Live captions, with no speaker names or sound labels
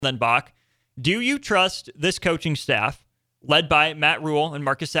then Bach. Do you trust this coaching staff, led by Matt Rule and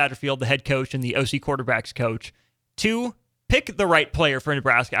Marcus Satterfield, the head coach and the OC quarterbacks coach, to pick the right player for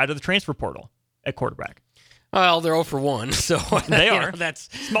Nebraska out of the transfer portal at quarterback? Well, they're 0 for 1, so they are. That's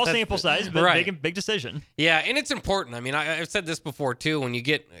small sample size, but right. big decision. Yeah, and it's important. I mean, I've said this before too. When you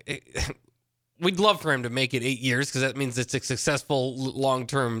get, we'd love for him to make it 8 years because that means it's a successful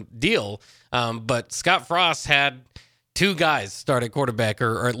long-term deal. But Scott Frost had 2 guys start at quarterback,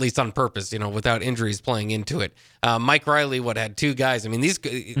 or at least on purpose, without injuries playing into it. Mike Riley had 2 guys. I mean,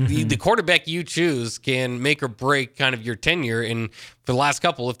 the quarterback you choose can make or break kind of your tenure. And for the last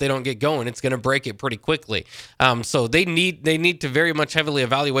couple, if they don't get going, it's going to break it pretty quickly. So they need to very much heavily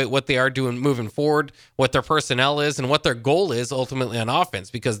evaluate what they are doing moving forward, what their personnel is, and what their goal is ultimately on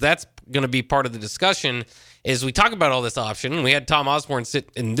offense, because that's going to be part of the discussion. Is we talk about all this option. We had Tom Osborne sit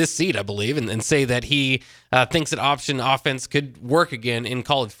in this seat, I believe, and say that he thinks that option offense could work again in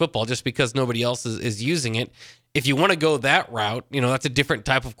college football just because nobody else is using it. If you want to go that route, that's a different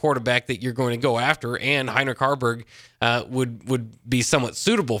type of quarterback that you're going to go after, and Heinrich Harburg would be somewhat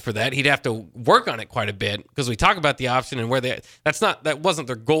suitable for that. He'd have to work on it quite a bit because we talk about the option and where that wasn't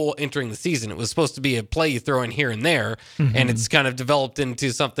their goal entering the season. It was supposed to be a play you throw in here and there, and it's kind of developed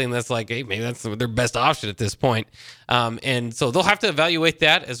into something that's like, hey, maybe that's their best option at this point. And so they'll have to evaluate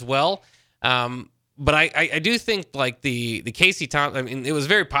that as well. But I do think like the Casey Thompson, I mean, it was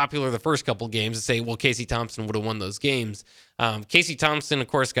very popular the first couple of games to say, well, Casey Thompson would have won those games. Casey Thompson, of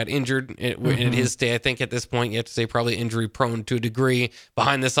course, got injured in his stay. I think at this point, you have to say probably injury prone to a degree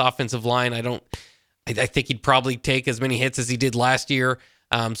behind this offensive line. I think he'd probably take as many hits as he did last year.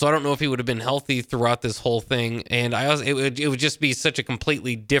 So I don't know if he would have been healthy throughout this whole thing. And it would just be such a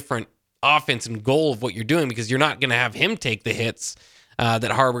completely different offense and goal of what you're doing, because you're not going to have him take the hits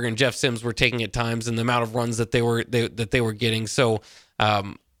that Harburg and Jeff Sims were taking at times, and the amount of runs that they were getting. So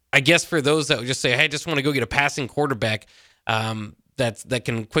I guess for those that would just say, hey, I just want to go get a passing quarterback that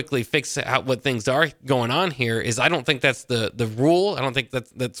can quickly fix what things are going on here, is I don't think that's the rule. I don't think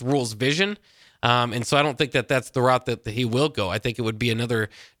that's Rule's vision. And so I don't think that's the route that he will go. I think it would be another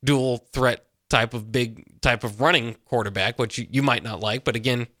dual threat type of running quarterback, which you might not like. But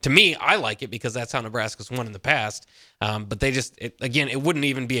again, to me, I like it because that's how Nebraska's won in the past. But it wouldn't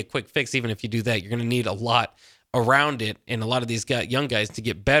even be a quick fix. Even if you do that, you're going to need a lot around it, and a lot of these young guys to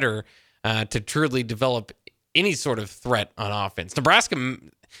get better to truly develop any sort of threat on offense. Nebraska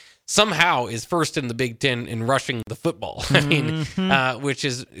somehow is first in the Big Ten in rushing the football. I mean, which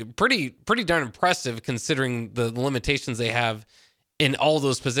is pretty darn impressive considering the limitations they have in all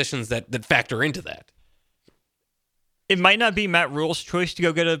those positions that factor into that. It might not be Matt Rule's choice to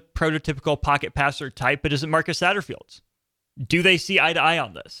go get a prototypical pocket passer type, but is it Marcus Satterfield's? Do they see eye to eye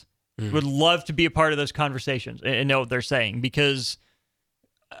on this? Would love to be a part of those conversations and know what they're saying, because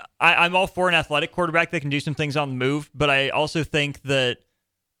I'm all for an athletic quarterback that can do some things on the move, but I also think that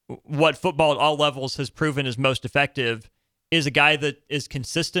what football at all levels has proven is most effective is a guy that is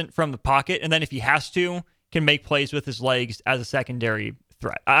consistent from the pocket, and then if he has to, can make plays with his legs as a secondary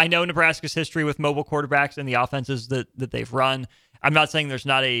threat. I know Nebraska's history with mobile quarterbacks and the offenses that they've run. I'm not saying there's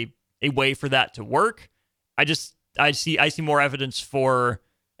not a way for that to work. I see more evidence for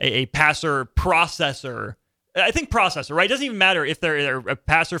a passer processor. I think processor, right? It doesn't even matter if they're a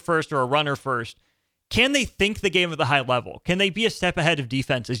passer first or a runner first. Can they think the game at the high level? Can they be a step ahead of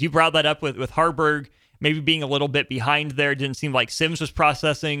defenses? You brought that up with Harburg maybe being a little bit behind there. It didn't seem like Sims was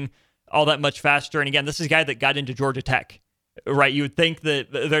processing all that much faster. And again, this is a guy that got into Georgia Tech, right? You would think that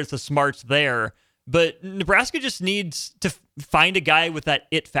there's the smarts there, but Nebraska just needs to find a guy with that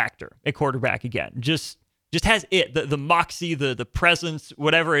it factor at quarterback again. Just has it, the moxie, the presence,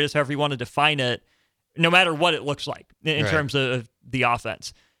 whatever it is, however you want to define it, no matter what it looks like in terms of the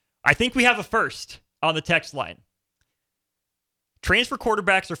offense. I think we have a first on the text line. Transfer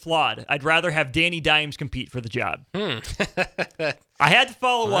quarterbacks are flawed. I'd rather have Danny Dimes compete for the job. I had to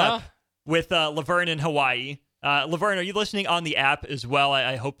follow up with Laverne in Hawaii. Laverne, are you listening on the app as well?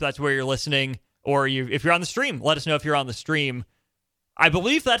 I hope that's where you're listening. Or if you're on the stream, let us know if you're on the stream. I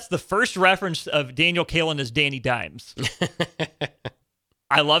believe that's the first reference of Daniel Kalen as Danny Dimes.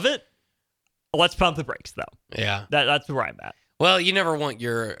 I love it. Let's pump the brakes, though. Yeah. That's where I'm at. Well, you never want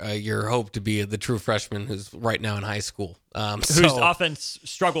your hope to be the true freshman who's right now in high school. Whose offense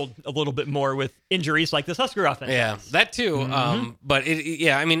struggled a little bit more with injuries like this Husker offense. Yeah, that too. But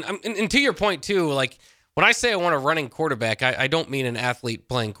I mean, and to your point too, like when I say I want a running quarterback, I don't mean an athlete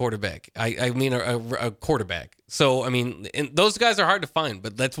playing quarterback. I mean a quarterback. So, I mean, and those guys are hard to find,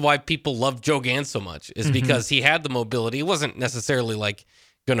 but that's why people love Joe Gans so much, is because he had the mobility. It wasn't necessarily like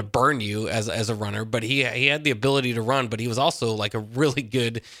going to burn you as a runner, but he had the ability to run, but he was also like a really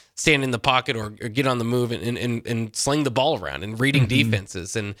good stand in the pocket or get on the move and sling the ball around and reading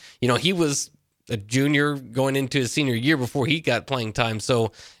defenses. And, he was a junior going into his senior year before he got playing time.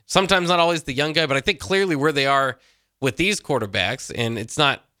 So sometimes not always the young guy, but I think clearly where they are with these quarterbacks, and it's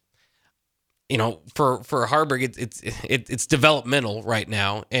not, for Harburg, it's developmental right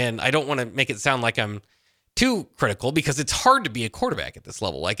now. And I don't want to make it sound like I'm too critical, because it's hard to be a quarterback at this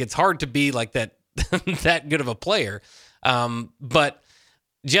level. Like, it's hard to be like that that good of a player. But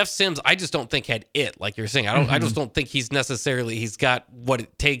Jeff Sims, I just don't think had it, like you're saying. I just don't think he's got what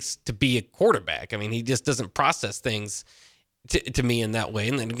it takes to be a quarterback. I mean, he just doesn't process things to me in that way.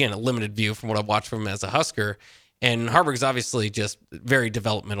 And then again, a limited view from what I've watched from him as a Husker. And Harburg's obviously just very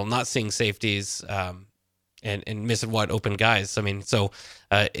developmental, not seeing safeties, and missing wide open guys. I mean, so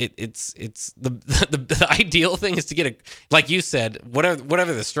it's the ideal thing is to get like you said,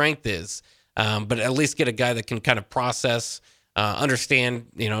 whatever the strength is, but at least get a guy that can kind of process, understand,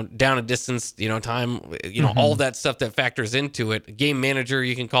 down a distance, time, all that stuff that factors into it. Game manager,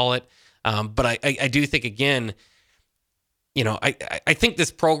 you can call it. But I do think, again, I think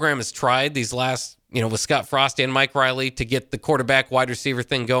this program has tried these last, with Scott Frost and Mike Riley, to get the quarterback wide receiver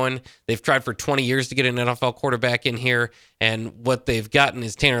thing going. They've tried for 20 years to get an NFL quarterback in here, and what they've gotten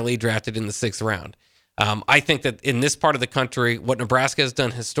is Tanner Lee drafted in the 6th round. I think that in this part of the country, what Nebraska has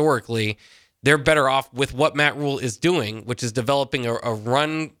done historically, they're better off with what Matt Rule is doing, which is developing a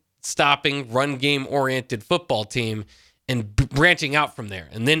run-stopping, run game-oriented football team and branching out from there,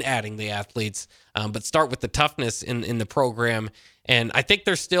 and then adding the athletes, but start with the toughness in the program. And I think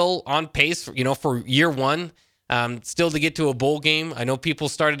they're still on pace, for year one, still to get to a bowl game. I know people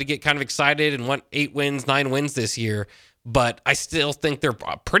started to get kind of excited and want 8 wins, 9 wins this year, but I still think they're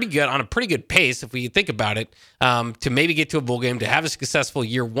pretty good, on a pretty good pace, if we think about it, to maybe get to a bowl game, to have a successful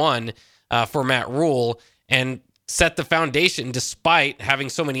year one for Matt Rule, and set the foundation despite having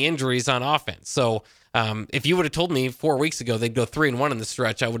so many injuries on offense. So if you would have told me 4 weeks ago they'd go 3-1 in the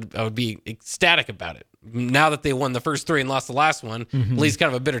stretch, I would be ecstatic about it. Now that they won the first 3 and lost the last one, at least kind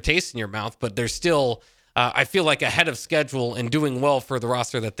of a bitter taste in your mouth, but they're still, I feel like, ahead of schedule and doing well for the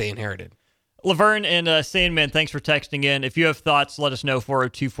roster that they inherited. Laverne and Sandman, thanks for texting in. If you have thoughts, let us know,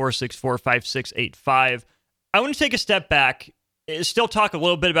 402-464-5685. I want to take a step back, still talk a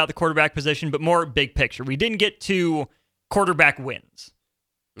little bit about the quarterback position, but more big picture. We didn't get to quarterback wins.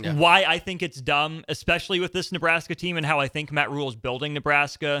 Yeah. Why I think it's dumb, especially with this Nebraska team and how I think Matt Rule is building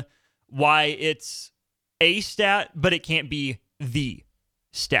Nebraska. Why it's a stat, but it can't be the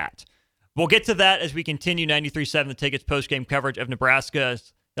stat. We'll get to that as we continue 93.7 The Ticket's postgame coverage of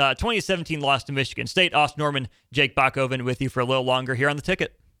Nebraska's 2017 loss to Michigan State. Austin Norman, Jake Bachoven with you for a little longer here on The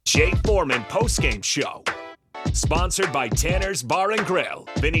Ticket. Jake Foreman postgame show. Sponsored by Tanner's Bar and Grill,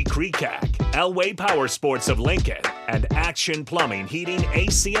 Vinny Krekak, Elway Power Sports of Lincoln, and Action Plumbing, Heating,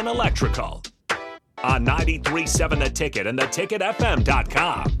 AC, and Electrical. On 93.7 The Ticket and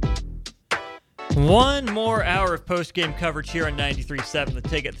theticketfm.com. One more hour of post-game coverage here on 93.7 The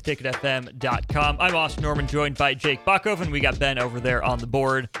Ticket, theticketfm.com. I'm Austin Norman, joined by Jake Bachoven. We got Ben over there on the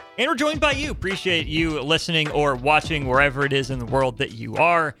board. And we're joined by you. Appreciate you listening or watching wherever it is in the world that you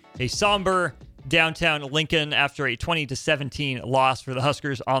are. A somber downtown Lincoln after a 20-17 loss for the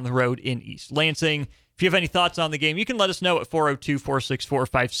Huskers on the road in East Lansing. If you have any thoughts on the game, you can let us know at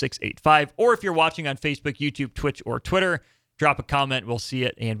 402-464-5685. Or if you're watching on Facebook, YouTube, Twitch, or Twitter, drop a comment. We'll see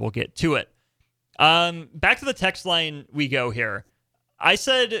it and we'll get to it. Back to the text line we go here. I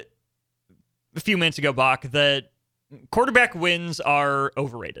said a few minutes ago, Bach, that quarterback wins are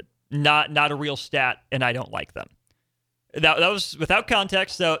overrated. Not a real stat, and I don't like them. That was without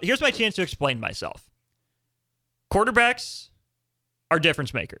context, so here's my chance to explain myself. Quarterbacks are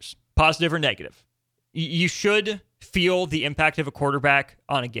difference makers, positive or negative. You should feel the impact of a quarterback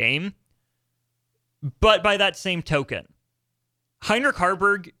on a game, but by that same token, Heinrich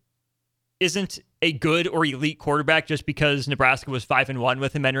Haarberg isn't a good or elite quarterback just because Nebraska was 5-1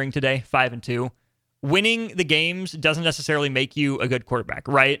 with him entering today, 5-2. Winning the games doesn't necessarily make you a good quarterback,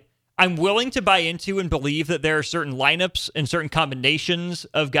 right? I'm willing to buy into and believe that there are certain lineups and certain combinations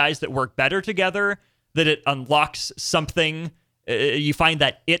of guys that work better together, that it unlocks something. You find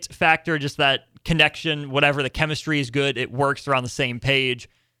that it factor, just that connection, whatever, the chemistry is good, it works, they're on the same page.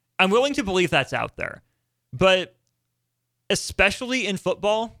 I'm willing to believe that's out there. But especially in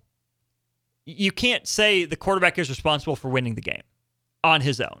football, you can't say the quarterback is responsible for winning the game on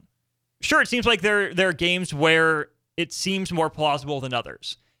his own. Sure, it seems like there are games where it seems more plausible than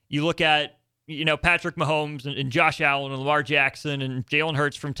others. You look at, Patrick Mahomes and Josh Allen and Lamar Jackson and Jalen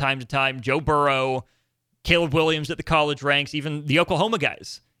Hurts from time to time, Joe Burrow, Caleb Williams at the college ranks, even the Oklahoma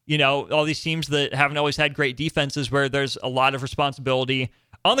guys. All these teams that haven't always had great defenses where there's a lot of responsibility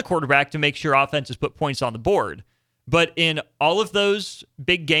on the quarterback to make sure offenses put points on the board. But in all of those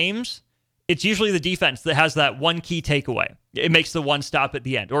big games, it's usually the defense that has that one key takeaway. It makes the one stop at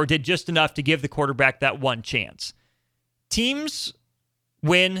the end, or did just enough to give the quarterback that one chance. Teams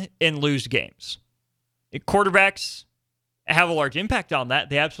win and lose games. Quarterbacks have a large impact on that.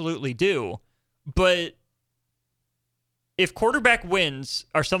 They absolutely do. But if quarterback wins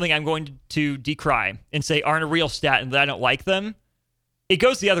are something I'm going to decry and say aren't a real stat and that I don't like them, it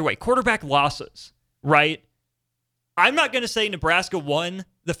goes the other way. Quarterback losses, right? I'm not going to say Nebraska won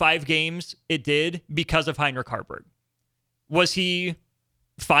the 5 games it did because of Heinrich Haarberg. Was he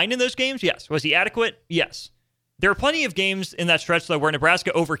fine in those games? Yes. Was he adequate? Yes. There are plenty of games in that stretch, though, where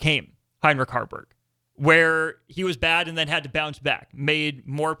Nebraska overcame Heinrich Haarberg, where he was bad and then had to bounce back, made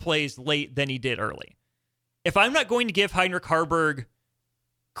more plays late than he did early. If I'm not going to give Heinrich Haarberg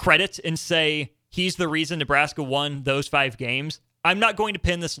credit and say he's the reason Nebraska won those 5 games, I'm not going to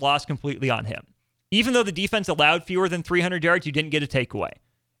pin this loss completely on him. Even though the defense allowed fewer than 300 yards, you didn't get a takeaway.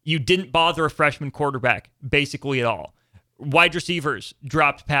 You didn't bother a freshman quarterback basically at all. Wide receivers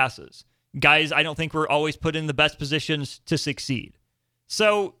dropped passes. Guys I don't think were always put in the best positions to succeed.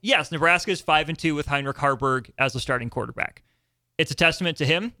 So, yes, Nebraska is 5-2 with Heinrich Haarberg as the starting quarterback. It's a testament to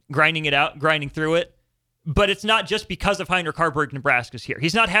him, grinding it out, grinding through it. But it's not just because of Heinrich Haarberg Nebraska's here.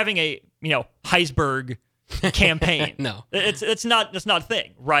 He's not having a, Heisberg campaign. No. It's not a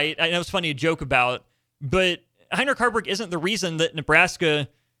thing, right? I know it's funny to joke about, but Heinrich Haarberg isn't the reason that Nebraska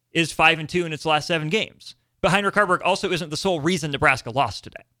is 5-2 in its last 7 games. But Heinrich Haarberg also isn't the sole reason Nebraska lost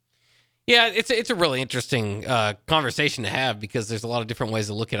today. Yeah, it's a really interesting conversation to have because there's a lot of different ways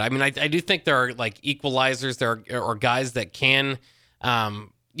to look at it. I mean, I do think there are like equalizers. There are guys that can,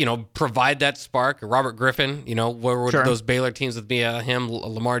 provide that spark. Robert Griffin, where were those Baylor teams with him,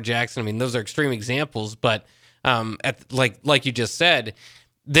 Lamar Jackson? I mean, those are extreme examples. But like you just said,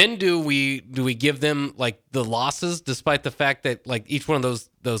 then do we give them like the losses, despite the fact that like each one of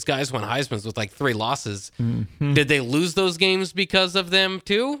those guys won Heisman's with like 3 losses? Mm-hmm. Did they lose those games because of them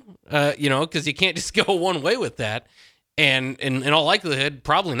too? Because you can't just go one way with that. And in all likelihood,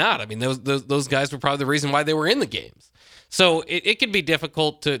 probably not. I mean, those guys were probably the reason why they were in the games. So it could be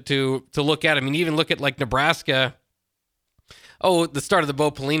difficult to look at. I mean, even look at like Nebraska. The start of the Bo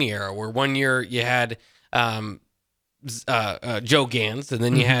Pelini era, where one year you had Joe Gans, and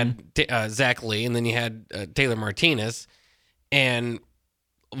then you had Zach Lee, and then you had Taylor Martinez, and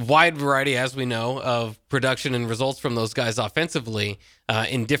wide variety, as we know, of production and results from those guys offensively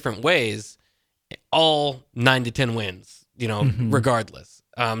in different ways, all 9 to 10 wins, regardless.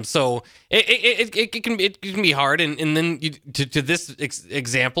 So it can be hard, and then to this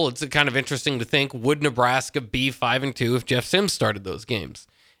example, it's kind of interesting to think: would Nebraska be 5-2 if Jeff Sims started those games?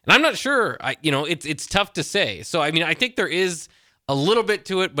 And I'm not sure. It's tough to say. So I mean, I think there is a little bit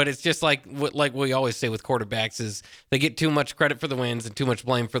to it, but it's just like we always say with quarterbacks is they get too much credit for the wins and too much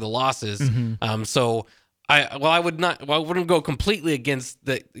blame for the losses. Mm-hmm. So I wouldn't go completely against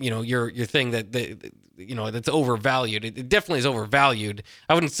the your thing that that's overvalued. It definitely is overvalued.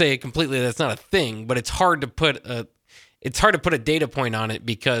 I wouldn't say completely that's not a thing, but it's hard to put a data point on it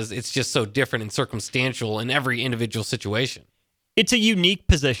because it's just so different and circumstantial in every individual situation. It's a unique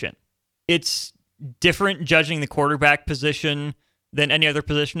position. It's different judging the quarterback position than any other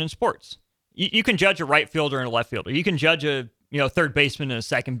position in sports. You can judge a right fielder and a left fielder. You can judge a third baseman and a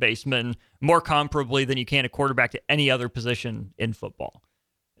second baseman more comparably than you can a quarterback to any other position in football.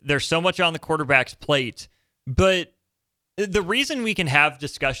 There's so much on the quarterback's plate, but the reason we can have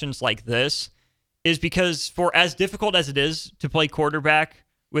discussions like this is because for as difficult as it is to play quarterback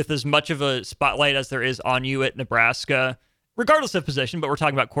with as much of a spotlight as there is on you at Nebraska, regardless of position, but we're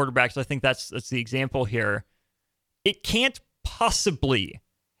talking about quarterbacks, I think that's the example here. It can't possibly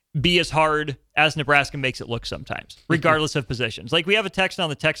be as hard as Nebraska makes it look sometimes, regardless of positions. Like we have a text on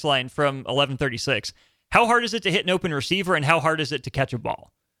the text line from 1136. How hard is it to hit an open receiver and how hard is it to catch a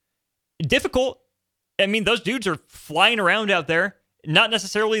ball? Difficult. I mean, those dudes are flying around out there. Not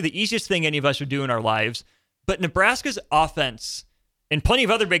necessarily the easiest thing any of us would do in our lives, but Nebraska's offense and plenty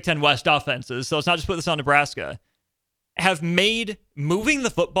of other Big Ten West offenses, so let's not just put this on Nebraska, have made moving the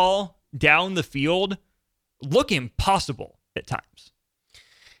football down the field look impossible at times.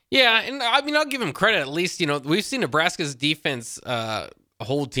 Yeah, and I mean, I'll give him credit. At least, we've seen Nebraska's defense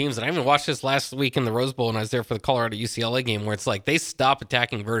hold teams, and I even watched this last week in the Rose Bowl when I was there for the Colorado-UCLA game, where it's like they stop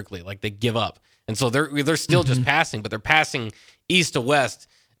attacking vertically, like they give up. And so they're still just passing, but they're passing east to west,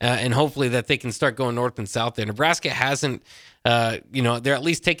 and hopefully that they can start going north and south there. Nebraska hasn't, they're at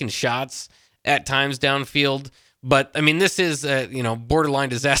least taking shots at times downfield. But I mean, this is borderline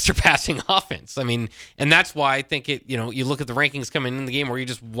disaster passing offense. I mean, and that's why I think it. You look at the rankings coming in the game, or you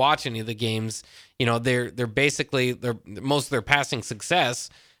just watch any of the games. They're basically most of their passing success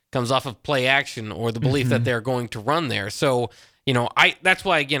comes off of play action or the belief that they're going to run there. So that's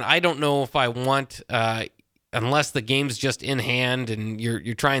why again I don't know if I want unless the game's just in hand and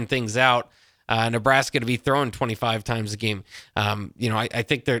you're trying things out, Nebraska to be throwing 25 times a game. I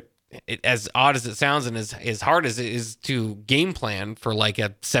think they're. As odd as it sounds and as hard as it is to game plan for like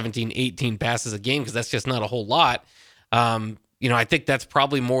a 17, 18 passes a game, because that's just not a whole lot. I think that's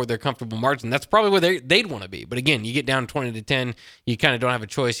probably more their comfortable margin. That's probably where they'd want to be. But again, you get down 20-10, you kind of don't have a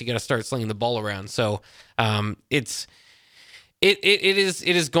choice. You got to start slinging the ball around. So it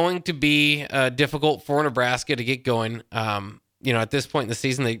is going to be difficult for Nebraska to get going. At this point in the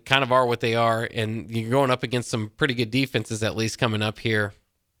season, they kind of are what they are, and you're going up against some pretty good defenses at least coming up here.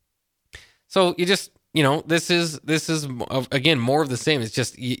 So you just, this is again more of the same. It's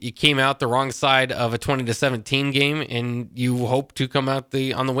just you came out the wrong side of a 20-17 game, and you hope to come out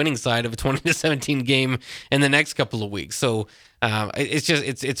on the winning side of a 20-17 game in the next couple of weeks. So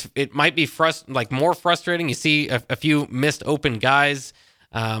it might be more frustrating. You see a few missed open guys,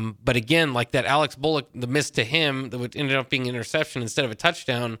 but again, like that Alex Bullock, the miss to him that ended up being an interception instead of a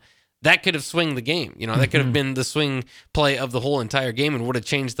touchdown. That could have swung the game. That could have been the swing play of the whole entire game and would have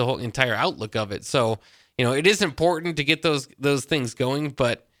changed the whole entire outlook of it. So, it is important to get those things going,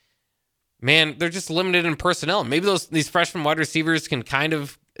 but man, they're just limited in personnel. Maybe these freshman wide receivers can kind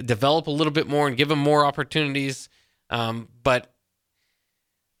of develop a little bit more and give them more opportunities. But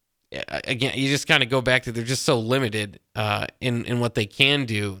again, you just kind of go back to they're just so limited in what they can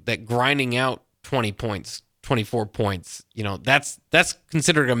do that grinding out 20 points, 24 points, that's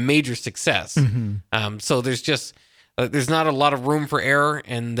considered a major success. So there's just there's not a lot of room for error,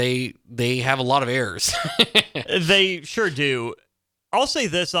 and they have a lot of errors. They sure do. I'll say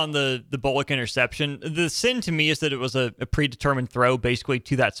this on the Bullock interception. The sin to me is that it was a predetermined throw basically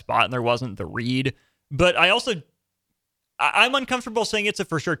to that spot, and there wasn't the read. But I'm uncomfortable saying it's a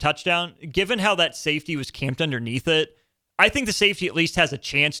for sure touchdown, given how that safety was camped underneath it. I think the safety at least has a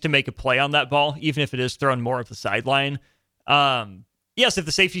chance to make a play on that ball, even if it is thrown more of the sideline. Yes, if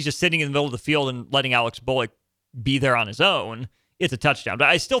the safety's just sitting in the middle of the field and letting Alex Bullock be there on his own, it's a touchdown. But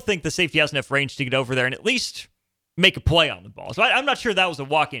I still think the safety has enough range to get over there and at least make a play on the ball. So I'm not sure that was a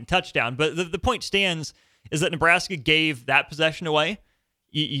walk-in touchdown, but the point stands is that Nebraska gave that possession away.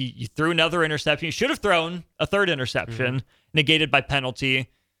 You threw another interception. You should have thrown a third interception, negated by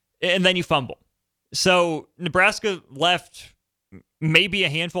penalty, and then you fumble. So Nebraska left maybe a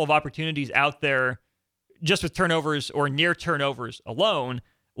handful of opportunities out there just with turnovers or near turnovers alone,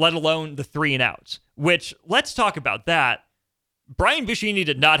 let alone the 3 and outs, which let's talk about that. Brian Buschini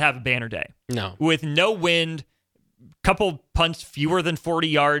did not have a banner day. No. With no wind, couple punts fewer than 40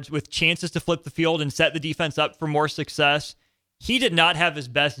 yards with chances to flip the field and set the defense up for more success. He did not have his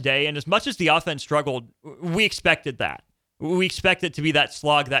best day. And as much as the offense struggled, we expected that. We expect it to be that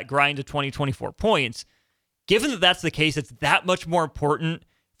slog, that grind to 20-24 points. Given that that's the case, it's that much more important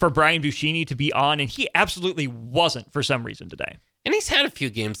for Brian Buschini to be on, and he absolutely wasn't for some reason today. And he's had a few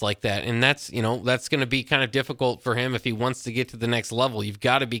games like that, and that's going to be kind of difficult for him if he wants to get to the next level. You've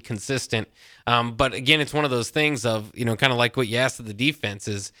got to be consistent. But again, it's one of those things of, kind of like what you asked of the defense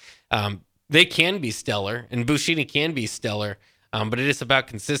is they can be stellar, and Buschini can be stellar, but it is about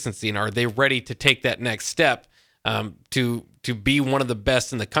consistency, and are they ready to take that next step to be one of the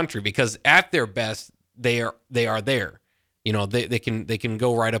best in the country? Because at their best, they are there. They can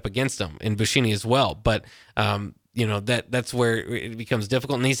go right up against them, and Buschini as well. But that's where it becomes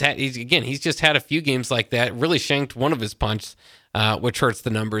difficult. And he's just had a few games like that. Really shanked one of his punts, which hurts the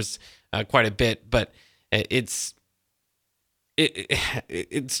numbers quite a bit. But it's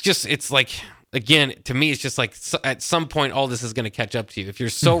like, again, to me, it's just like at some point, all this is going to catch up to you. If you're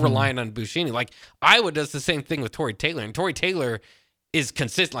so reliant on Buschini, like Iowa does the same thing with Tory Taylor, and Tory Taylor is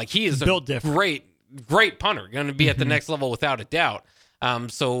consistent. Like he is built different. Great punter, going to be at the next level without a doubt.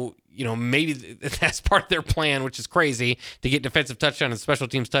 So maybe that's part of their plan, which is crazy, to get defensive touchdowns and special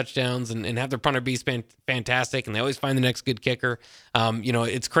teams touchdowns and have their punter be fantastic, and they always find the next good kicker.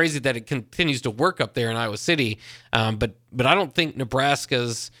 It's crazy that it continues to work up there in Iowa City, but I don't think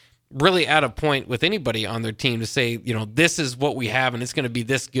Nebraska's really at a point with anybody on their team to say, this is what we have and it's going to be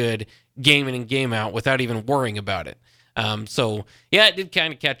this good game in and game out without even worrying about it. So yeah, it did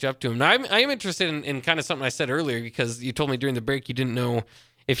kind of catch up to him. Now I am interested in kind of something I said earlier, because you told me during the break you didn't know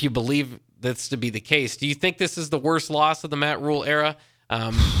if you believe this to be the case. Do you think this is the worst loss of the Matt Rule era?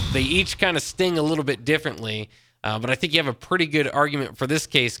 They each kind of sting a little bit differently. But I think you have a pretty good argument for this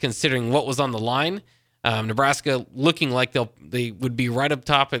case considering what was on the line. Nebraska looking like they would be right up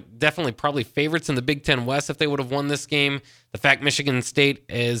top, definitely probably favorites in the Big Ten West if they would have won this game. The fact Michigan State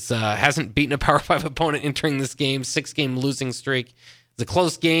hasn't beaten a Power 5 opponent entering this game, 6-game losing streak. It's a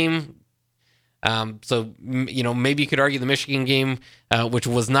close game. So, maybe you could argue the Michigan game, which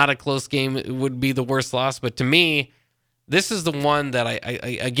was not a close game, would be the worst loss. But to me, this is the one that I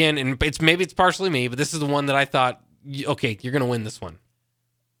again, and maybe it's partially me, but this is the one that I thought, okay, you're going to win this one.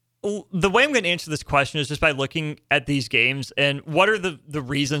 The way I'm going to answer this question is just by looking at these games and what are the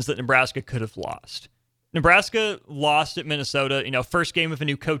reasons that Nebraska could have lost. Nebraska lost at Minnesota, first game of a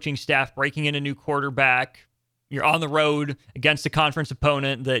new coaching staff, breaking in a new quarterback. You're on the road against a conference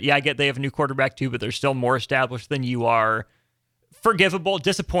opponent that, I get they have a new quarterback too, but they're still more established than you are. Forgivable,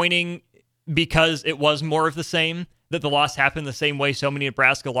 disappointing because it was more of the same, that the loss happened the same way so many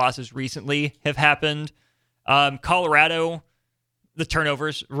Nebraska losses recently have happened. Colorado, the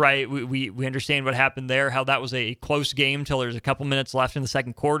turnovers, right? We understand what happened there, how that was a close game till there's a couple minutes left in the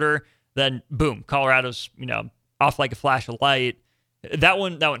second quarter. Then, boom, Colorado's, off like a flash of light. That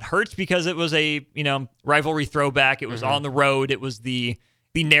one hurts because it was a, rivalry throwback. It was on the road. It was the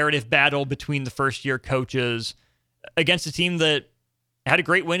narrative battle between the first-year coaches against a team that had a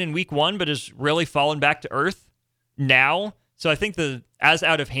great win in week 1, but has really fallen back to earth now. So I think as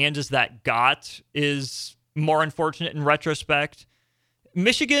out of hand as that got is more unfortunate in retrospect.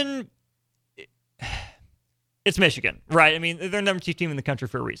 Michigan, it's Michigan, right? I mean, they're the number 2 team in the country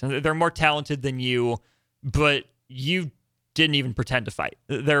for a reason. They're more talented than you, but you didn't even pretend to fight.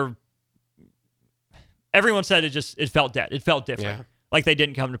 Everyone said it felt dead. It felt different, like they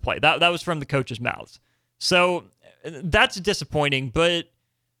didn't come to play. That was from the coaches' mouths. So that's disappointing, but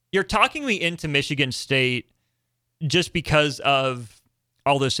you're talking me into Michigan State just because of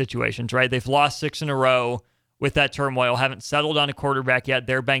all those situations, right? They've lost 6 in a row with that turmoil, haven't settled on a quarterback yet.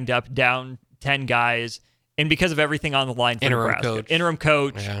 They're banged up, down 10 guys. And because of everything on the line for Nebraska. Interim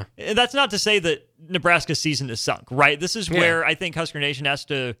coach. Yeah. That's not to say that Nebraska's season is sunk, right? This is where I think Husker Nation has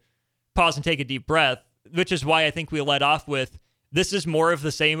to pause and take a deep breath, which is why I think we led off with, this is more of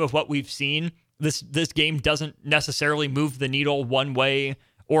the same of what we've seen. This game doesn't necessarily move the needle one way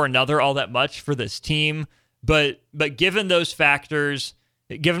or another all that much for this team. But given those factors,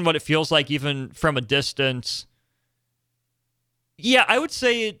 given what it feels like even from a distance, I would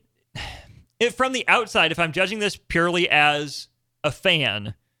say from the outside, if I'm judging this purely as a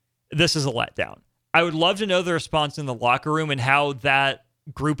fan, this is a letdown. I would love to know the response in the locker room and how that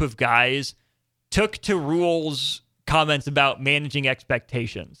group of guys took to Rule's comments about managing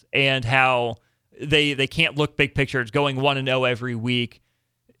expectations and how they can't look big picture. It's going 1-0 every week.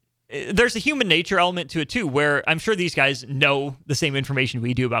 There's a human nature element to it too, where I'm sure these guys know the same information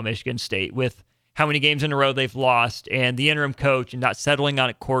we do about Michigan State with how many games in a row they've lost and the interim coach and not settling on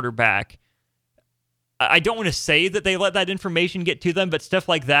a quarterback. I don't want to say that they let that information get to them, but stuff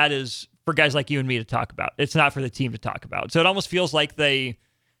like that is for guys like you and me to talk about. It's not for the team to talk about. So it almost feels like they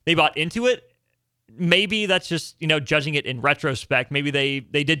bought into it. Maybe that's just, judging it in retrospect. Maybe they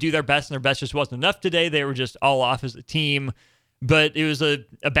did do their best and their best just wasn't enough today. They were just all off as a team. But it was a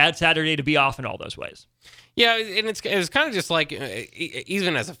bad Saturday to be off in all those ways. Yeah, and it was kind of just like,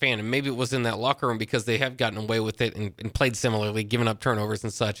 even as a fan, and maybe it was in that locker room because they have gotten away with it and played similarly, given up turnovers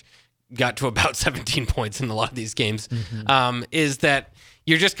and such, got to about 17 points in a lot of these games, is that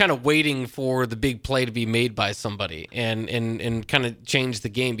you're just kind of waiting for the big play to be made by somebody and kind of change the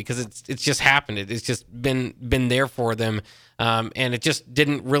game because it's just happened. It's just been there for them, and it just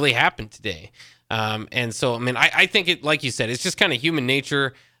didn't really happen today. And so, I mean, I think it, like you said, it's just kind of human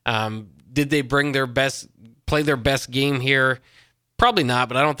nature. Did they play their best game here? Probably not,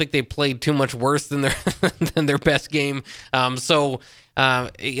 but I don't think they played too much worse than their best game. It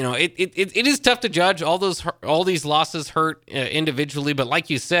is tough to judge. All these losses hurt individually, but like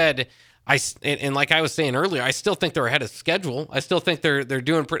you said, and like I was saying earlier, I still think they're ahead of schedule. I still think they're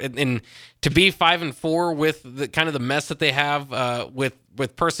doing and to be 5-4 with the kind of the mess that they have with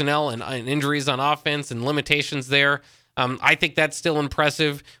personnel and injuries on offense and limitations there. I think that's still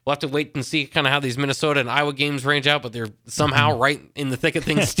impressive. We'll have to wait and see kind of how these Minnesota and Iowa games range out, but they're somehow right in the thick of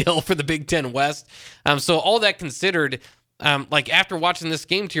things still for the Big Ten West. So all that considered, like after watching this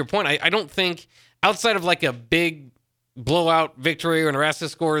game, to your point, I don't think outside of like a big blowout victory or Nebraska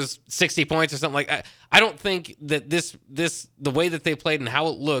scores 60 points or something like that, I don't think that the way that they played and how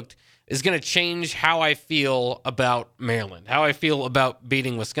it looked is going to change how I feel about Maryland, how I feel about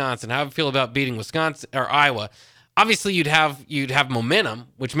beating Wisconsin, how I feel about beating Wisconsin or Iowa. obviously you'd have momentum,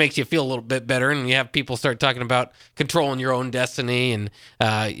 which makes you feel a little bit better, and you have people start talking about controlling your own destiny and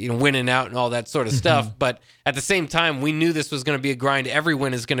winning out and all that sort of stuff. But at the same time, we knew this was going to be a grind. Every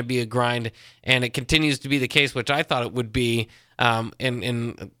win is going to be a grind, and it continues to be the case, which I thought it would be.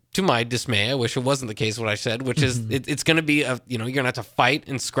 And to my dismay, I wish it wasn't the case what I said, which is it's going to be you're going to have to fight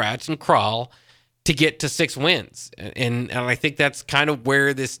and scratch and crawl to get to 6 wins, and I think that's kind of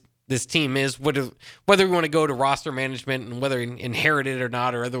where this team is. Whether we want to go to roster management and whether he inherited it or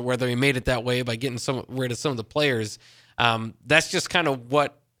not, or whether he made it that way by getting rid of some of the players, that's just kind of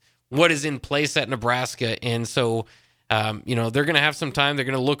what is in place at Nebraska. And so, they're going to have some time. They're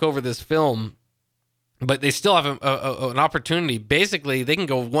going to look over this film, but they still have an opportunity. Basically, they can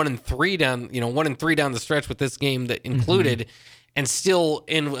go 1-3 down, 1-3 down the stretch with this game that included. And still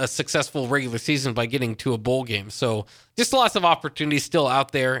in a successful regular season by getting to a bowl game. So just lots of opportunities still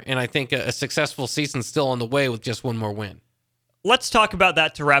out there, and I think a successful season still on the way with just one more win. Let's talk about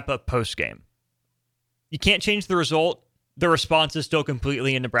that to wrap up post-game. You can't change the result. The response is still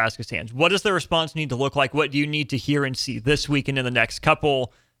completely in Nebraska's hands. What does the response need to look like? What do you need to hear and see this week and in the next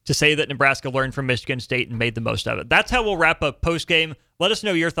couple to say that Nebraska learned from Michigan State and made the most of it? That's how we'll wrap up post-game. Let us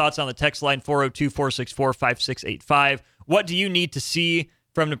know your thoughts on the text line 402-464-5685. What do you need to see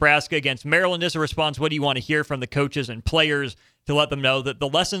from Nebraska against Maryland as a response? What do you want to hear from the coaches and players to let them know that the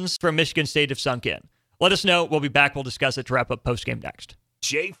lessons from Michigan State have sunk in? Let us know. We'll be back. We'll discuss it to wrap up postgame next.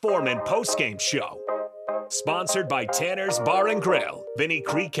 Jay Foreman Postgame Show. Sponsored by Tanner's Bar and Grill, Vinny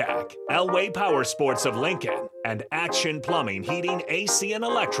Krekak, Elway Power Sports of Lincoln, and Action Plumbing, Heating, AC, and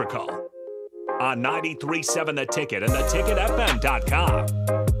Electrical. On 93.7 The Ticket and theticketfm.com.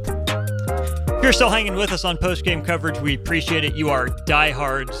 If you're still hanging with us on post-game coverage, we appreciate it. You are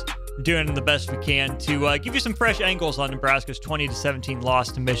diehards, doing the best we can to give you some fresh angles on Nebraska's 20-17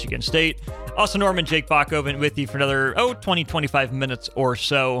 loss to Michigan State. Also, Norman, Jake Bachhoven with you for another 20-25 minutes or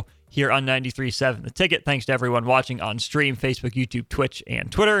so here on 93.7 The Ticket. Thanks to everyone watching on stream, Facebook, YouTube, Twitch,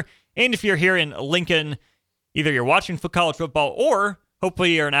 and Twitter. And if you're here in Lincoln, either you're watching college football or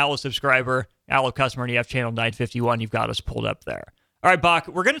hopefully you're an Allo subscriber, Allo customer, and you have channel 951, you've got us pulled up there. All right, Bach,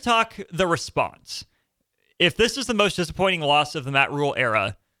 we're going to talk the response. If this is the most disappointing loss of the Matt Rule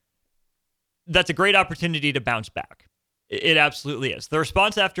era, that's a great opportunity to bounce back. It absolutely is. The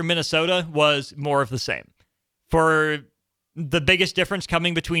response after Minnesota was more of the same. For the biggest difference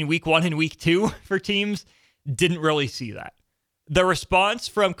coming between week 1 and week 2 for teams, didn't really see that. The response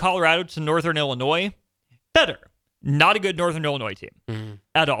from Colorado to Northern Illinois, better. Not a good Northern Illinois team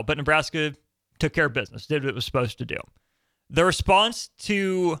at all, but Nebraska took care of business, did what it was supposed to do. The response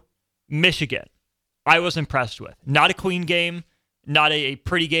to Michigan, I was impressed with. Not a clean game, not a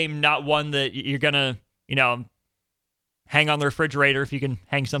pretty game, not one that you're going to, hang on the refrigerator if you can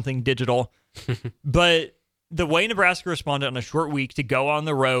hang something digital. But the way Nebraska responded on a short week to go on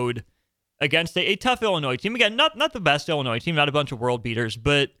the road against a tough Illinois team, again, not the best Illinois team, not a bunch of world beaters,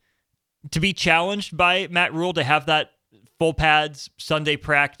 but to be challenged by Matt Rule, to have that full pads Sunday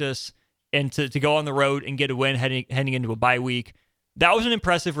practice, and to go on the road and get a win heading into a bye week, that was an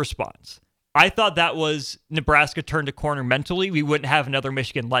impressive response. I thought that was Nebraska turned a corner mentally. We wouldn't have another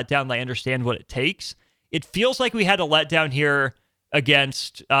Michigan letdown. I understand what it takes. It feels like we had a letdown here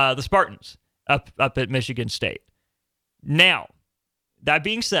against the Spartans up at Michigan State. Now, that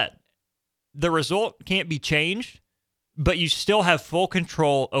being said, the result can't be changed, but you still have full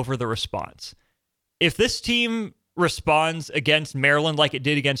control over the response. If this team responds against Maryland like it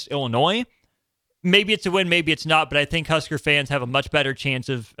did against Illinois, maybe it's a win, maybe it's not, but I think Husker fans have a much better chance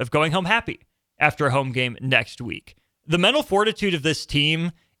of going home happy after a home game next week. The mental fortitude of this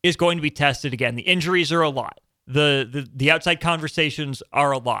team is going to be tested again. The injuries are a lot. The outside conversations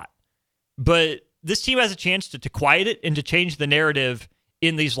are a lot. But this team has a chance to quiet it and to change the narrative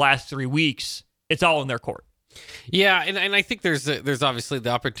in these last 3 weeks. It's all in their court. Yeah, and I think there's obviously the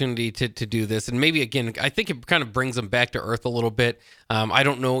opportunity to do this, and maybe again, I think it kind of brings them back to earth a little bit. I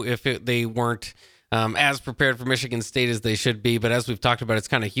don't know if they weren't as prepared for Michigan State as they should be, but as we've talked about, it's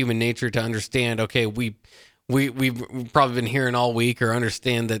kind of human nature to understand. Okay, we've probably been hearing all week or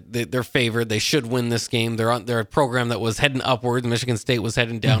understand that they're favored. They should win this game. They're a program that was heading upward. Michigan State was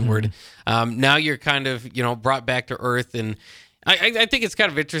heading downward. Now you're kind of brought back to earth, and I think it's kind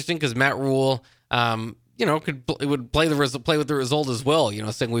of interesting because Matt Rule. Would play with the result as well.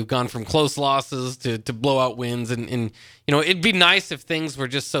 Saying we've gone from close losses to blowout wins, and it'd be nice if things were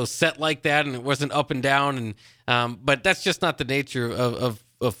just so set like that and it wasn't up and down. And but that's just not the nature of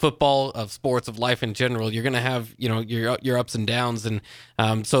football, of sports, of life in general. You're gonna have your ups and downs, and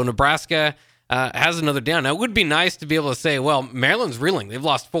so Nebraska. has another down. Now, it would be nice to be able to say, well, Maryland's reeling. They've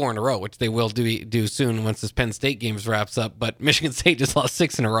lost 4 in a row, which they will do soon once this Penn State games wraps up. But Michigan State just lost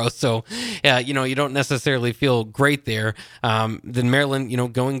 6 in a row. So, you don't necessarily feel great there. Then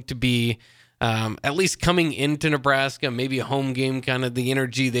Maryland, going to be at least coming into Nebraska, maybe a home game, kind of the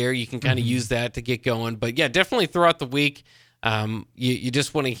energy there. You can kind of use that to get going. But, yeah, definitely throughout the week, you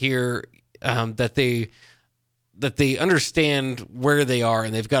just want to hear that they understand where they are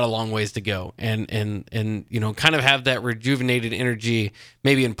and they've got a long ways to go, and kind of have that rejuvenated energy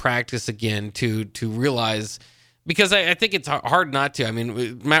maybe in practice again to realize, because I think it's hard not to. I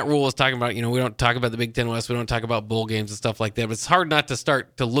mean, Matt Rule was talking about, we don't talk about the Big Ten West, we don't talk about bowl games and stuff like that, but it's hard not to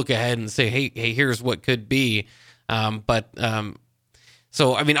start to look ahead and say, hey, here's what could be.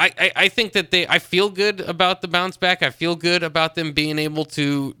 So, I mean, I think that I feel good about the bounce back. I feel good about them being able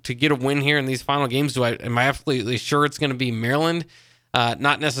to get a win here in these final games. Am I absolutely sure it's going to be Maryland?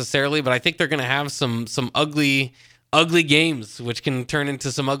 Not necessarily, but I think they're going to have some ugly games, which can turn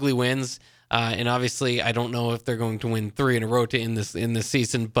into some ugly wins. And obviously, I don't know if they're going to win 3 in a row to end this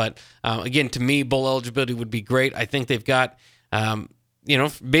season. But again, to me, bowl eligibility would be great. I think they've got,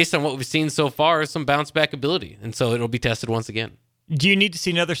 based on what we've seen so far, some bounce back ability, and so it'll be tested once again. Do you need to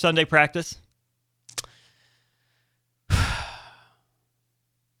see another Sunday practice?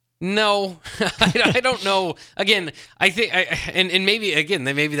 No, I don't know. Again, I think, and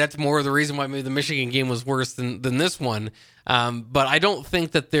maybe that's more of the reason why maybe the Michigan game was worse than this one. But I don't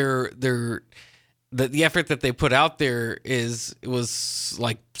think that the effort that they put out there was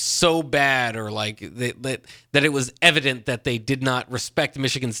like so bad, or like that it was evident that they did not respect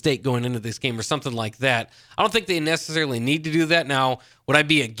Michigan State going into this game or something like that. I don't think they necessarily need to do that. Now, would I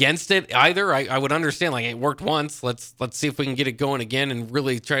be against it either? I would understand, like, it worked once. Let's see if we can get it going again and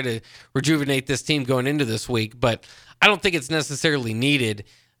really try to rejuvenate this team going into this week. But I don't think it's necessarily needed.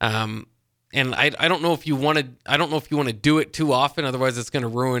 And I don't know if you want to do it too often. Otherwise, it's going to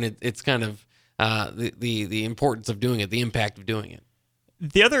ruin it. It's kind of the importance of doing it, the impact of doing it.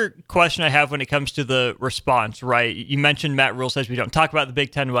 The other question I have when it comes to the response, right? You mentioned Matt Rule says we don't talk about the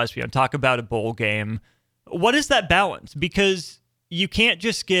Big Ten West, we don't talk about a bowl game. What is that balance? Because you can't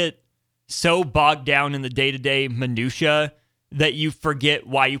just get so bogged down in the day-to-day minutia that you forget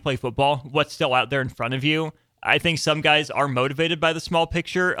why you play football, what's still out there in front of you. I think some guys are motivated by the small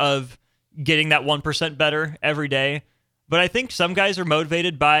picture of getting that 1% better every day. But I think some guys are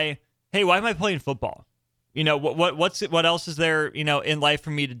motivated by, hey, why am I playing football? What else is there, in life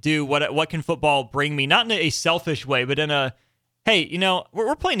for me to do? What can football bring me? Not in a selfish way, but in a, hey,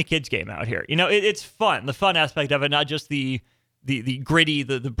 we're playing a kid's game out here. It's fun, the fun aspect of it, not just the gritty,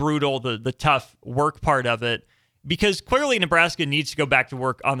 the brutal, the tough work part of it. Because clearly Nebraska needs to go back to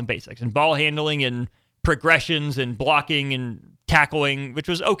work on the basics and ball handling and progressions and blocking and tackling, which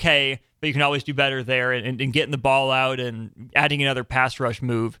was okay, but you can always do better there, and getting the ball out and adding another pass rush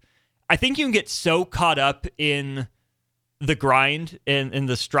move. I think you can get so caught up in the grind and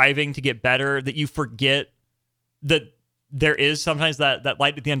the striving to get better that you forget that there is sometimes that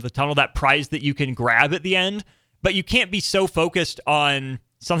light at the end of the tunnel, that prize that you can grab at the end. But you can't be so focused on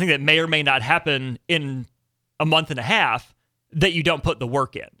something that may or may not happen in a month and a half that you don't put the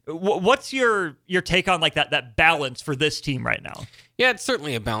work in. What's your take on like that balance for this team right now? Yeah, it's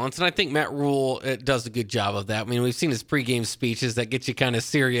certainly a balance, and I think Matt Rule does a good job of that. I mean, we've seen his pregame speeches that get you kind of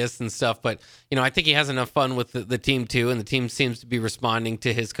serious and stuff, but I think he has enough fun with the team too, and the team seems to be responding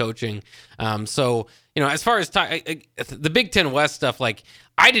to his coaching. So as far as the Big Ten West stuff, like,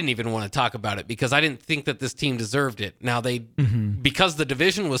 I didn't even want to talk about it because I didn't think that this team deserved it. Now because the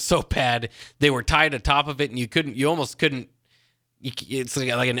division was so bad, they were tied atop of it, and you almost couldn't. It's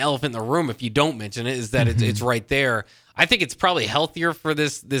like an elephant in the room if you don't mention it, is that it's right there. I think it's probably healthier for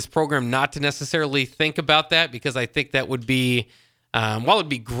this program not to necessarily think about that, because I think that would be, while it'd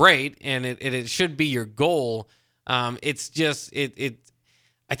be great and it should be your goal, it's just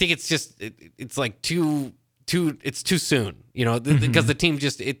I think it's like too soon, because the team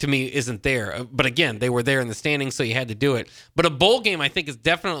just, to me, isn't there. But again, they were there in the standings, so you had to do it. But a bowl game, I think,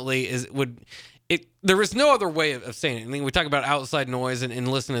 there is no other way of saying it. I mean, we talk about outside noise and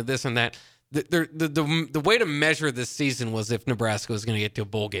listen to this and that. The way to measure this season was if Nebraska was going to get to a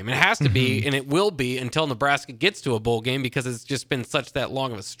bowl game. It has to be, and it will be until Nebraska gets to a bowl game, because it's just been such that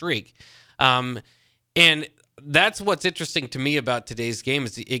long of a streak. And that's what's interesting to me about today's game,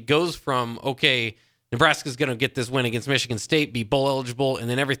 is it goes from, okay, Nebraska's going to get this win against Michigan State, be bowl eligible, and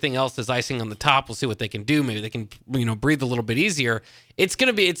then everything else is icing on the top. We'll see what they can do. Maybe they can, breathe a little bit easier. It's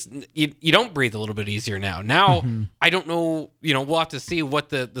going to be, you don't breathe a little bit easier now. Now, I don't know, we'll have to see what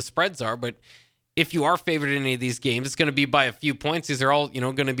the spreads are, but if you are favored in any of these games, it's going to be by a few points. These are all,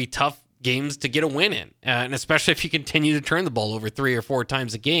 going to be tough games to get a win in, and especially if you continue to turn the ball over 3 or 4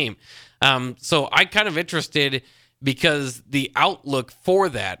 times a game. So I'm kind of interested because the outlook for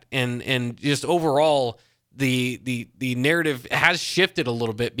that and just overall the narrative has shifted a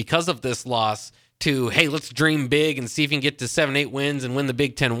little bit because of this loss to, hey, let's dream big and see if you can get to 7-8 wins and win the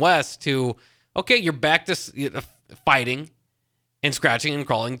Big Ten West, to, okay, you're back to fighting and scratching and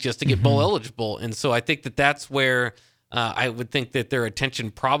crawling just to get bowl eligible. And so I think that that's where I would think that their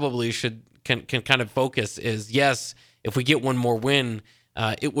attention probably can kind of focus is, yes, if we get one more win,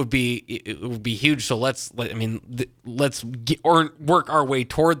 it would be huge. So let's work our way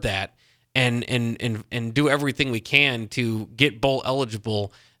toward that and do everything we can to get bowl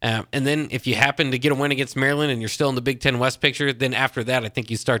eligible. And then if you happen to get a win against Maryland and you're still in the Big Ten West picture, then after that, I think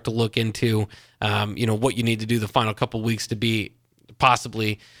you start to look into, what you need to do the final couple weeks to be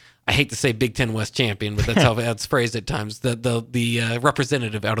possibly, I hate to say Big Ten West champion, but that's how that's phrased at times. The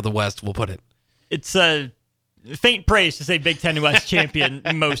representative out of the West will put it. It's a faint praise to say Big Ten West champion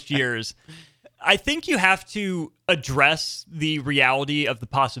most years. I think you have to address the reality of the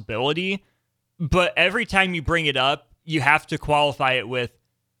possibility, but every time you bring it up, you have to qualify it with,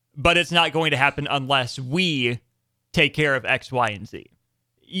 but it's not going to happen unless we take care of X, Y, and Z.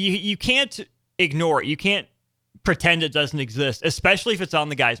 You can't ignore it. You can't pretend it doesn't exist, especially if it's on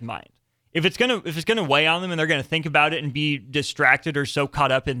the guy's mind. If it's gonna weigh on them and they're gonna think about it and be distracted or so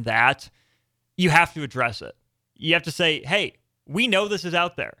caught up in that, you have to address it. You have to say, hey, we know this is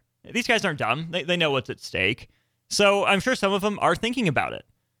out there. These guys aren't dumb. They know what's at stake. So I'm sure some of them are thinking about it.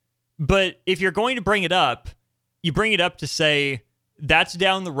 But if you're going to bring it up, you bring it up to say, that's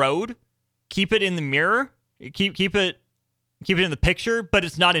down the road. Keep it in the mirror. Keep it in the picture, but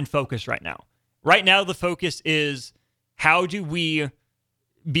it's not in focus right now. Right now, the focus is, how do we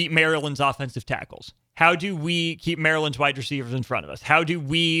beat Maryland's offensive tackles? How do we keep Maryland's wide receivers in front of us? How do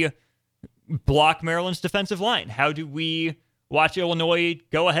we block Maryland's defensive line? How do we watch Illinois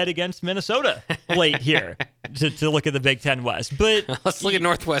go ahead against Minnesota late here to look at the Big Ten West? But let's look at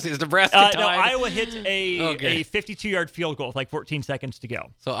Northwest. Is Nebraska tied? No, Iowa hit a 52-yard field goal with like 14 seconds to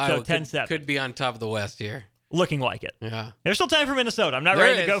go. So Iowa 10-7. could be on top of the West here. Looking like it. Yeah. There's still time for Minnesota. I'm not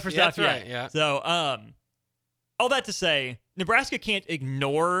ready to go for stuff yet. Right, yeah. So, all that to say, Nebraska can't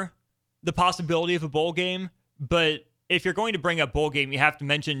ignore the possibility of a bowl game, but if you're going to bring up bowl game, you have to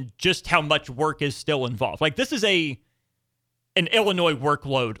mention just how much work is still involved. Like, this is an Illinois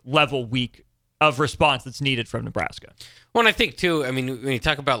workload level week of response that's needed from Nebraska. Well, and I think, too, I mean, when you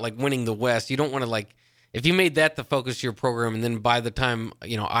talk about, like, winning the West, you don't want to, like, if you made that the focus of your program and then by the time,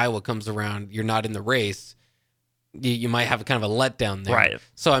 Iowa comes around, you're not in the race, you might have a kind of a letdown there. Right.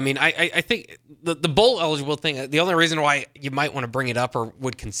 So, I mean, I think the bowl eligible thing, the only reason why you might want to bring it up or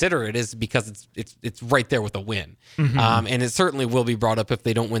would consider it is because it's right there with a win. Mm-hmm. And it certainly will be brought up if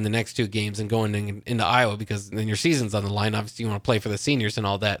they don't win the next 2 games and going into Iowa, because then your season's on the line. Obviously, you want to play for the seniors and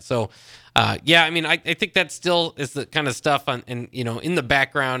all that. So, I mean, I think that still is the kind of stuff in the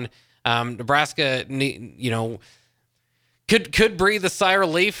background. Nebraska, could breathe a sigh of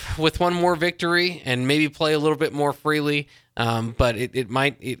relief with one more victory and maybe play a little bit more freely. But it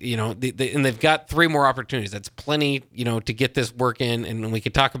might, and they've got 3 more opportunities. That's plenty, to get this work in. And we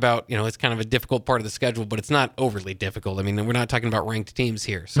could talk about, it's kind of a difficult part of the schedule, but it's not overly difficult. I mean, we're not talking about ranked teams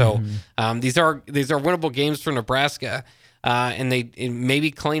here. So these are winnable games for Nebraska, and they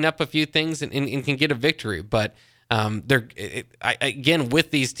maybe clean up a few things and can get a victory. But again,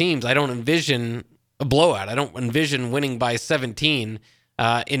 with these teams, I don't envision a blowout. I don't envision winning by 17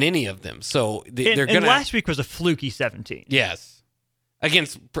 in any of them. So they're going to. Last week was a fluky 17. Yes,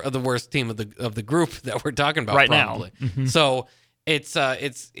 against the worst team of the group that we're talking about right probably. Now. Mm-hmm. So it's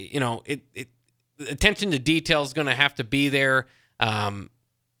attention to detail is going to have to be there.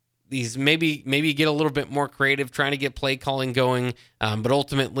 These maybe get a little bit more creative, trying to get play calling going. But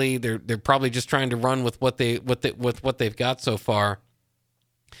ultimately, they're probably just trying to run with what they've got so far.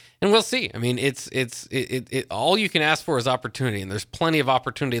 And we'll see. I mean, it's all you can ask for is opportunity, and there's plenty of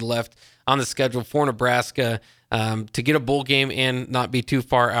opportunity left on the schedule for Nebraska to get a bowl game and not be too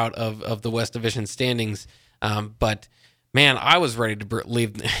far out of the West Division standings. But man, I was ready to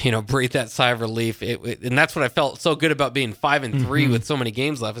breathe that sigh of relief. And that's what I felt so good about being 5-3 with so many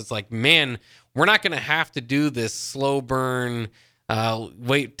games left. It's like, man, we're not going to have to do this slow burn.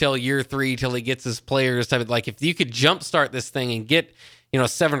 Wait till year 3 till he gets his players type of, like, if you could jumpstart this thing and get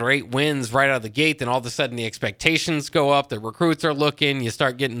 7 or 8 wins right out of the gate, then all of a sudden the expectations go up, the recruits are looking, you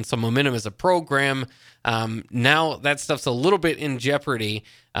start getting some momentum as a program. Now that stuff's a little bit in jeopardy.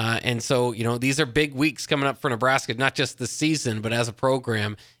 And so, these are big weeks coming up for Nebraska, not just this season, but as a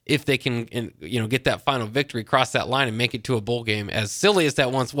program. if they can, get that final victory, cross that line, and make it to a bowl game. As silly as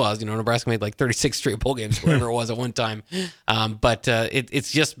that once was, Nebraska made like 36 straight bowl games, whatever it was at one time. But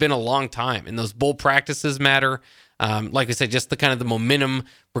it's just been a long time, and those bowl practices matter. Like I said, just the kind of the momentum,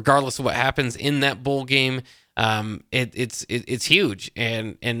 regardless of what happens in that bowl game. It's huge,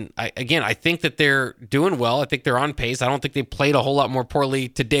 and I think that they're doing well. I think they're on pace. I don't think they played a whole lot more poorly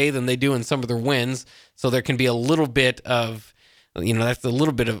today than they do in some of their wins. So there can be a little bit of, that's a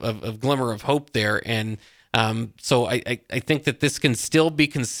little bit of glimmer of hope there. And so I think that this can still be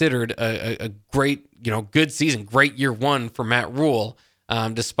considered a great, good season, great year one for Matt Rule,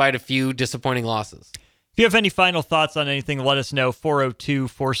 despite a few disappointing losses. If you have any final thoughts on anything, let us know.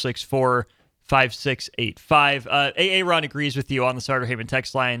 402-464-5685. Aaron agrees with you on the Starter Haven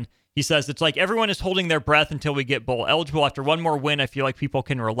text line. He says, it's like everyone is holding their breath until we get bowl eligible. After one more win, I feel like people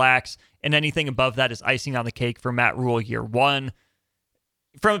can relax, and anything above that is icing on the cake for Matt Rule year one.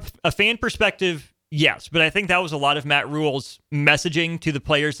 From a fan perspective, yes, but I think that was a lot of Matt Rule's messaging to the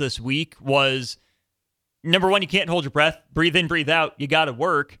players this week was, number one, you can't hold your breath. Breathe in, breathe out. You got to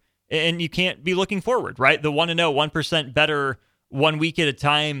work, and you can't be looking forward, right? The 1-0, 1% better 1 week at a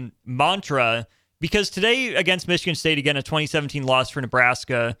time mantra, because today against Michigan State, again, a 2017 loss for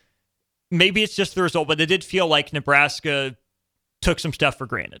Nebraska, maybe it's just the result, but it did feel like Nebraska took some stuff for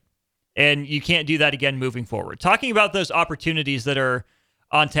granted. And you can't do that again moving forward. Talking about those opportunities that are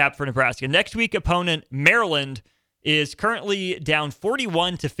on tap for Nebraska. Next week opponent, Maryland, is currently down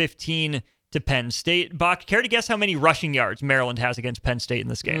 41-15 to Penn State. Bach, care to guess how many rushing yards Maryland has against Penn State in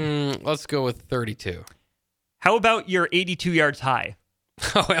this game? Let's go with 32. How about your 82 yards high?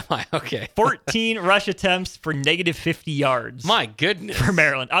 Oh, am I? Okay. 14 rush attempts for negative 50 yards. My goodness. For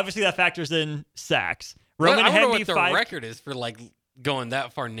Maryland. Obviously, that factors in sacks. I wonder what the record is for going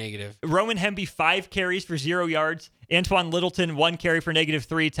that far negative. Roman Hemby, 5 carries for 0 yards. Antoine Littleton, 1 carry for negative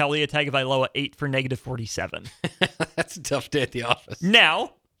 3. Talia Tagovailoa, 8 for negative 47. That's a tough day at the office.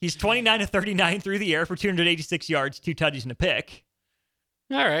 Now, he's 29-39 through the air for 286 yards, 2 tutties and a pick.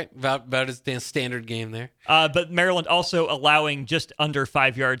 All right, about his standard game there. But Maryland also allowing just under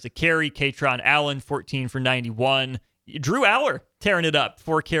 5 yards a carry. Katron Allen, 14 for 91. Drew Aller tearing it up,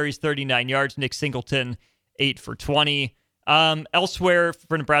 4 carries, 39 yards. Nick Singleton, 8 for 20. Elsewhere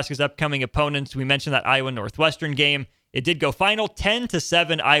for Nebraska's upcoming opponents, we mentioned that Iowa Northwestern game. It did go final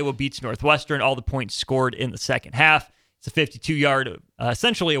 10-7. Iowa beats Northwestern. All the points scored in the second half. It's a 52-yard,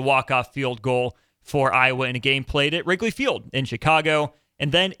 essentially a walk-off field goal for Iowa in a game played at Wrigley Field in Chicago.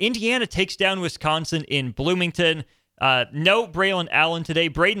 And then Indiana takes down Wisconsin in Bloomington. No Braylon Allen today.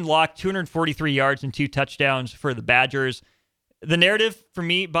 Braden Locke, 243 yards and 2 touchdowns for the Badgers. The narrative for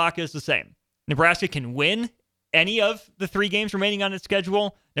me, Bach, is the same. Nebraska can win any of the 3 games remaining on its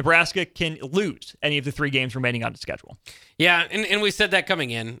schedule. Nebraska can lose any of the 3 games remaining on its schedule. Yeah, and we said that coming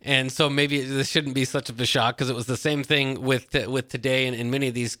in, and so maybe this shouldn't be such of a shock because it was the same thing with today and many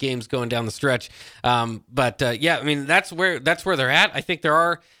of these games going down the stretch. But I mean that's where they're at. I think there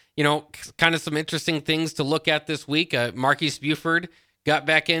are kind of some interesting things to look at this week. Marquise Buford got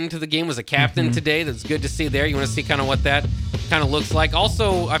back into the game, was a captain today. That's good to see there. You want to see kind of what that kind of looks like.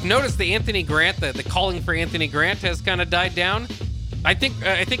 Also, I've noticed the Anthony Grant, the calling for Anthony Grant has kind of died down. I think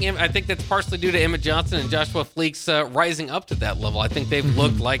that's partially due to Emmett Johnson and Joshua Fleeks rising up to that level. I think they've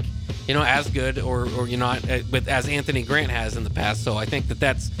looked like as good or as Anthony Grant has in the past. So I think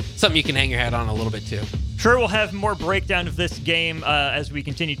that's something you can hang your hat on a little bit too. Sure, we'll have more breakdown of this game as we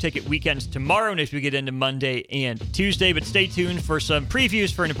continue ticket weekends tomorrow and as we get into Monday and Tuesday. But stay tuned for some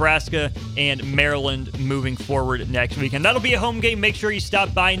previews for Nebraska and Maryland moving forward next week. And that'll be a home game. Make sure you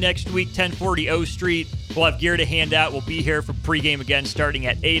stop by next week, 1040 O Street. We'll have gear to hand out. We'll be here for pregame again starting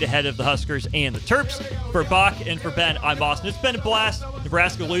at 8 ahead of the Huskers and the Terps. For Bach and for Ben, I'm Austin. It's been a blast.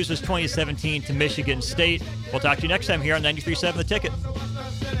 Nebraska loses 2017 to Michigan State. We'll talk to you next time here on 93.7 The Ticket.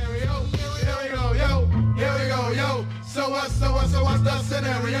 Here we go, yo. So what's the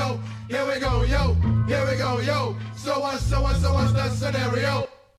scenario? Here we go, yo. Here we go, yo. So what's the scenario?